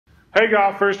Hey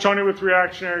golfers, Tony with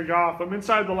Reactionary Golf. I'm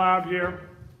inside the lab here,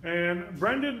 and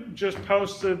Brendan just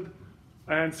posted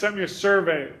and sent me a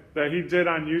survey that he did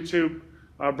on YouTube.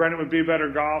 Brendan with Be Better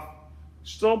Golf.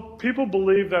 Still, people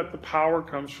believe that the power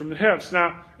comes from the hips.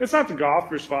 Now, it's not the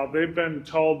golfer's fault. They've been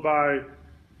told by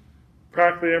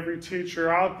practically every teacher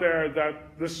out there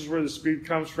that this is where the speed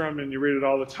comes from, and you read it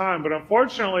all the time. But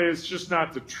unfortunately, it's just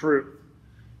not the truth.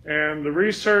 And the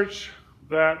research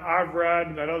that I've read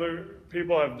and that other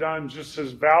people have done just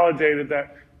has validated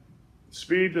that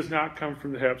speed does not come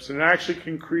from the hips, and it actually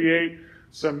can create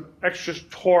some extra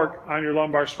torque on your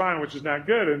lumbar spine, which is not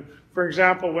good. And for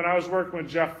example, when I was working with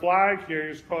Jeff Flagg here,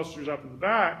 his poster's up in the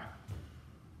back,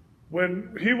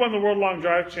 when he won the World Long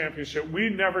Drive Championship, we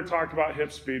never talked about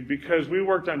hip speed because we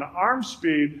worked on the arm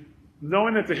speed,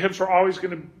 knowing that the hips were always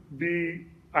going to be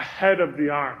ahead of the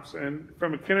arms. And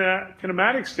from a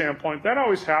kinematic standpoint, that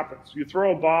always happens. You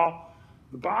throw a ball,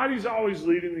 the body's always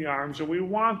leading the arms, and we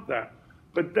want that.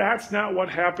 But that's not what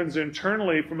happens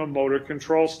internally from a motor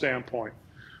control standpoint.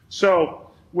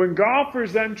 So when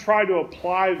golfers then try to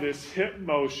apply this hip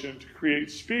motion to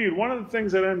create speed, one of the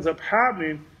things that ends up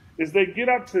happening is they get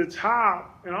up to the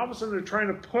top, and all of a sudden they're trying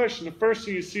to push, and the first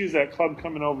thing you see is that club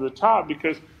coming over the top,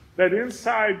 because that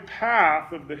inside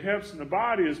path of the hips and the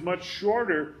body is much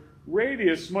shorter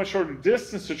radius, much shorter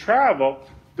distance to travel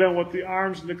than what the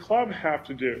arms and the club have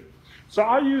to do. So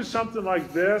I'll use something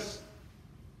like this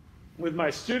with my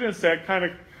students that kind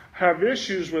of have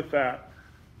issues with that,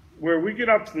 where we get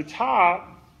up to the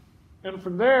top, and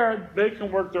from there, they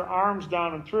can work their arms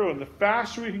down and through. And the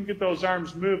faster we can get those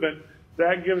arms moving,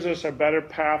 that gives us a better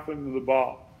path into the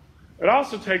ball. It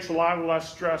also takes a lot less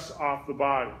stress off the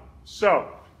body. So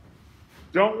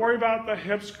don't worry about the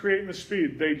hips creating the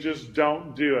speed. They just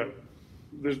don't do it.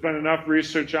 There's been enough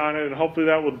research on it, and hopefully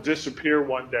that will disappear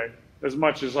one day, as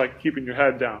much as like keeping your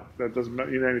head down. That doesn't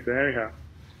mean anything anyhow.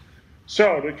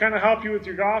 So to kind of help you with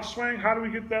your golf swing, how do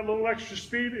we get that little extra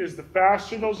speed? Is the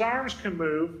faster those arms can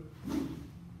move,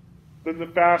 then the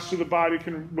faster the body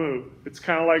can move. It's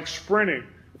kind of like sprinting.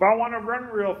 If I want to run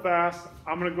real fast,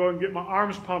 I'm going to go and get my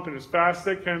arms pumping as fast as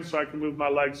they can so I can move my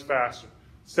legs faster.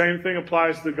 Same thing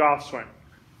applies to the golf swing.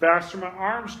 Faster my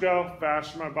arms go,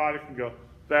 faster my body can go.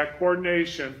 That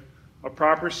coordination, a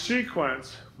proper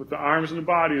sequence with the arms and the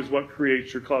body is what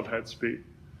creates your club head speed.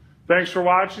 Thanks for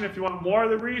watching. If you want more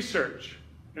of the research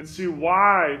and see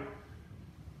why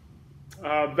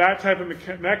that type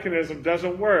of mechanism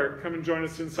doesn't work, come and join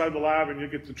us inside the lab and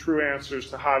you'll get the true answers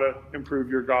to how to improve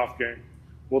your golf game.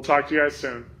 We'll talk to you guys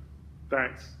soon.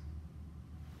 Thanks.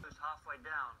 It's halfway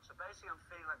down. So basically I'm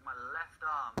feeling like my left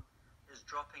arm is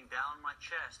dropping down my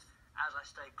chest as I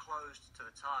stay closed to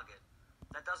the target.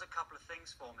 That does a couple of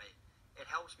things for me.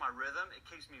 It helps my rhythm. It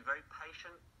keeps me very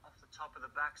patient off the top of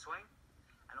the backswing.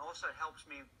 And also it helps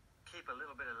me keep a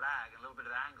little bit of lag, a little bit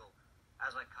of angle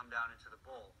as I come down into the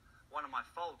ball. One of my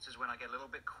faults is when I get a little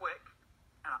bit quick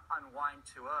and I unwind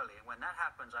too early. And when that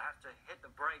happens, I have to hit the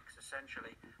brakes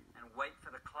essentially and wait for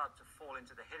the club to fall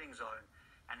into the hitting zone.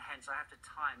 And hence I have to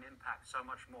time impact so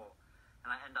much more.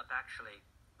 And I end up actually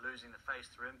losing the face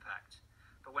through impact.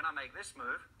 But when I make this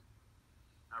move,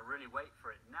 I really wait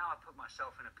for it. Now I put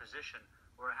myself in a position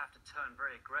where I have to turn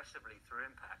very aggressively through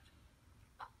impact.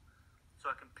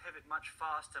 So I can pivot much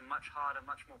faster, much harder,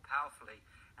 much more powerfully,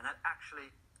 and that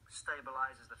actually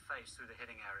stabilizes the face through the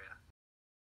hitting area.